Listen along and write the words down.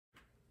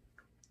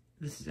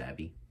This is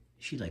Abby.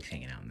 She likes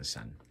hanging out in the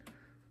sun.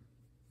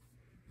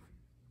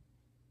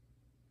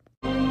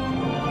 I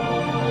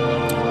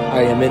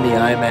am in the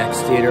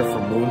IMAX theater for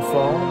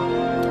Moonfall.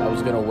 I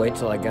was gonna wait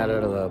till I got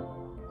into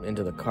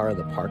the car in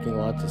the parking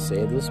lot to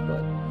say this,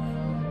 but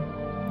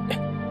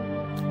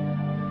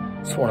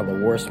it's one of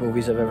the worst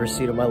movies I've ever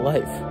seen in my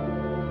life.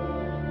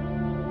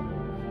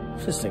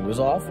 This thing was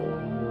awful.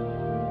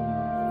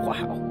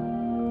 Wow.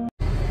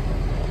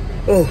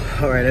 Oh,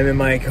 alright, I'm in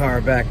my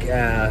car back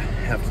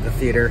after the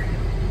theater.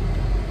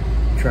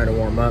 Trying to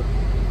warm up.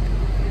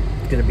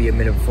 It's gonna be a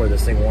minute before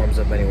this thing warms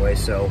up anyway,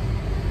 so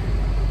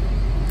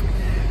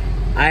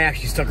I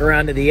actually stuck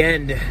around to the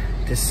end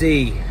to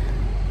see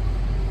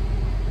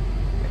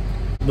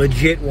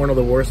legit one of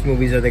the worst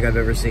movies I think I've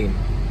ever seen.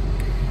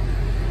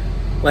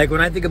 Like,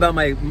 when I think about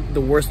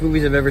the worst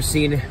movies I've ever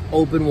seen,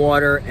 Open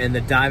Water and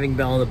The Diving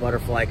Bell and the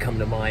Butterfly come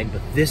to mind,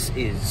 but this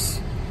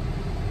is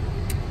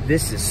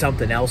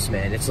something else,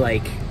 man. It's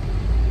like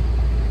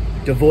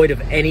devoid of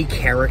any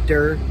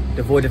character,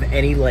 devoid of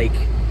any like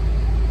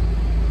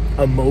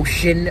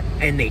emotion,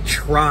 and they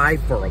try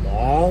for them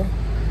all,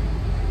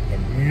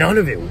 and none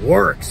of it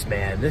works,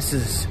 man. This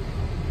is,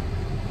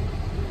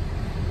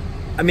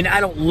 I mean,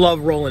 I don't love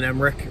Roland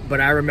Emmerich, but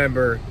I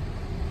remember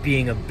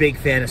being a big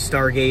fan of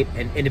Stargate,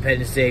 and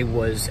Independence Day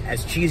was,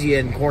 as cheesy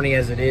and corny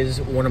as it is,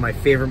 one of my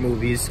favorite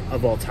movies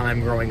of all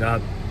time growing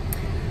up.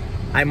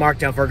 I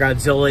marked out for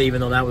Godzilla,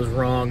 even though that was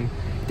wrong.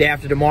 Day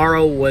After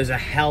Tomorrow was a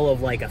hell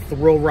of like a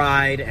thrill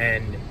ride,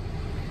 and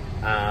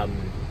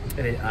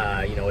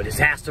you know, a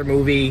disaster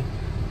movie.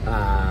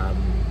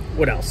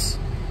 What else?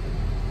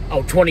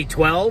 Oh,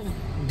 2012.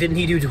 Didn't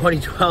he do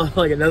 2012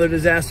 like another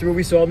disaster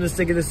movie? So I'm just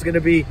thinking this is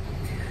gonna be,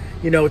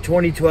 you know,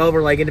 2012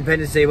 or like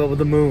Independence Day, but with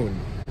the moon,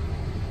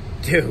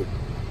 dude.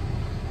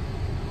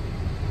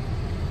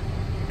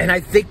 And I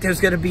think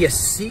there's gonna be a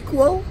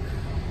sequel.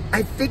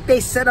 I think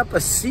they set up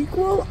a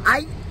sequel.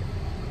 I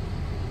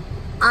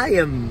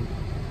am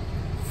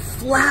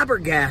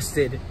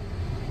flabbergasted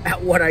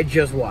at what I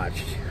just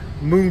watched.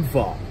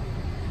 Moonfall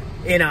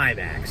in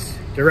IMAX,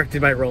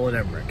 directed by Roland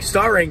Emmerich,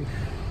 starring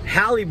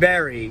Halle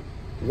Berry.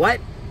 What?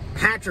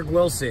 Patrick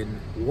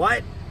Wilson.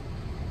 What?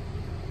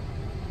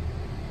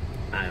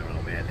 I don't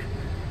know, man.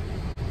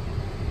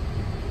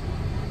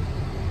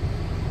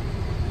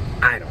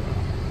 I don't know.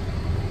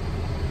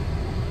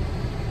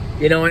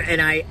 You know,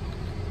 and I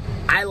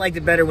liked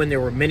it better when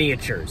there were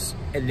miniatures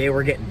and they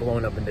were getting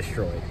blown up and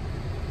destroyed.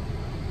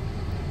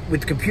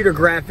 With computer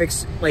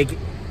graphics, like,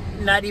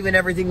 not even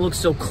everything looks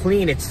so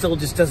clean. It still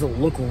just doesn't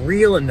look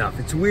real enough.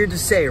 It's weird to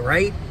say,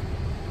 right?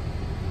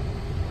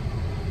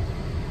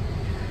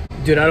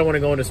 Dude, I don't want to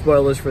go into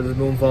spoilers for the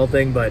Moonfall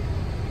thing, but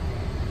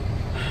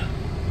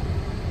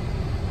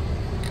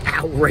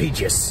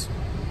outrageous.